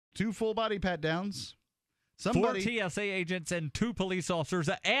2 full body pat downs. 4 TSA agents and 2 police officers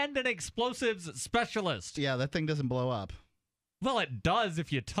and an explosives specialist. Yeah, that thing doesn't blow up. Well, it does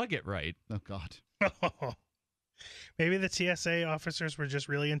if you tug it right. Oh, God. Maybe the TSA officers were just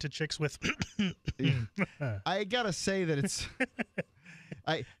really into chicks with... I got to say that it's...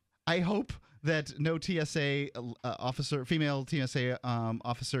 I hope that no TSA officer, female TSA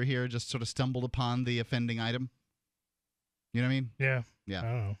officer here just sort of stumbled upon the offending item. You know what I mean? Yeah. Yeah. I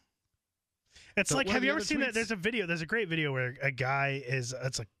don't know. It's So like, what are have the you ever other seen that? tweets? There's a great video where a guy it's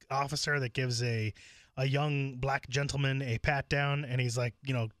an officer that gives a young black gentleman a pat down, and he's like,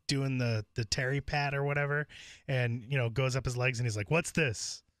 doing the Terry pat or whatever, and, goes up his legs, and he's like, what's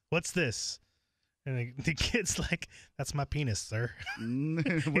this? What's this? And the kid's like, that's my penis, sir.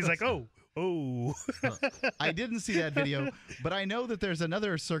 He's like, oh. I didn't see that video, but I know that there's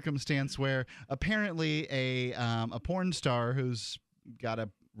another circumstance where apparently a porn star who's got a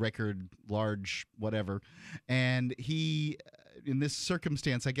record, large, whatever, and he, in this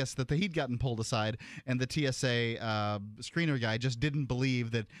circumstance, I guess that he'd gotten pulled aside, and the TSA screener guy just didn't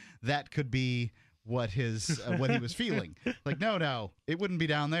believe that could be what he was feeling. Like, no, it wouldn't be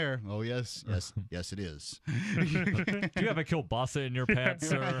down there. Oh, yes, it is. Do you have a kielbasa in your pants,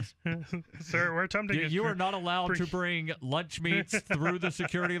 sir? Sir, we're attempting You are not allowed to bring lunch meats through the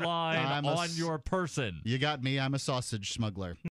security line on your person. You got me. I'm a sausage smuggler.